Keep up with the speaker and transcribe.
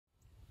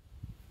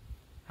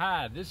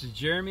Hi, this is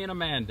Jeremy and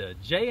Amanda,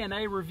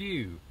 J&A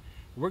Review.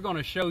 We're going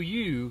to show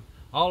you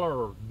all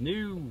our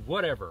new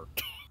whatever.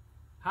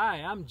 Hi,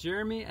 I'm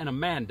Jeremy and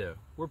Amanda.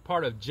 We're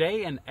part of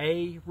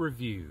J&A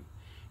Review,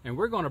 and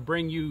we're going to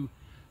bring you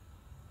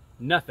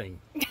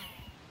nothing.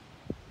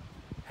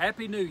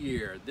 Happy New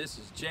Year. This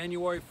is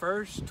January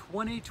 1st,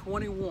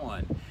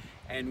 2021,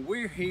 and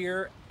we're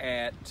here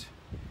at,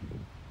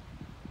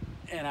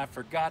 and I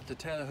forgot to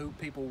tell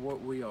people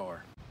what we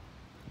are.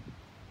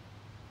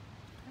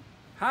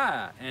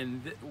 Hi,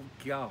 and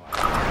God.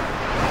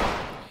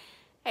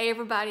 Hey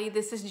everybody,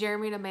 this is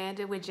Jeremy and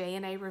Amanda with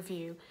J&A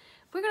Review.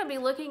 We're going to be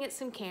looking at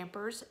some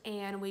campers,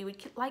 and we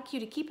would like you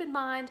to keep in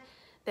mind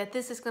that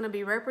this is going to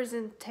be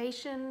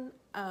representation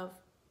of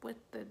what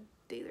the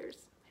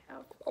dealers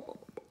have.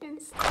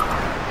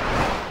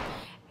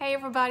 Hey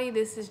everybody,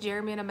 this is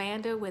Jeremy and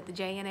Amanda with the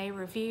J&A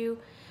Review.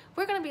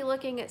 We're going to be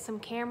looking at some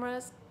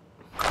cameras.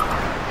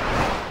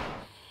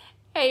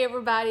 Hey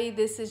everybody,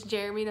 this is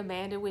Jeremy and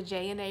Amanda with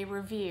J&A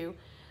Review.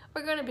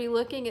 We're going to be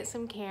looking at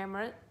some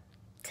camera.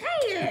 Say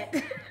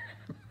it!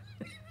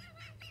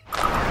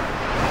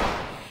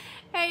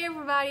 Hey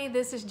everybody,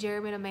 this is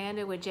Jeremy and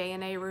Amanda with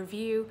J&A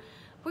Review.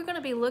 We're going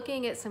to be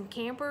looking at some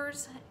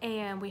campers,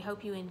 and we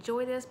hope you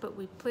enjoy this, but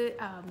we put,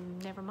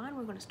 never mind,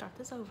 we're going to start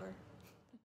this over.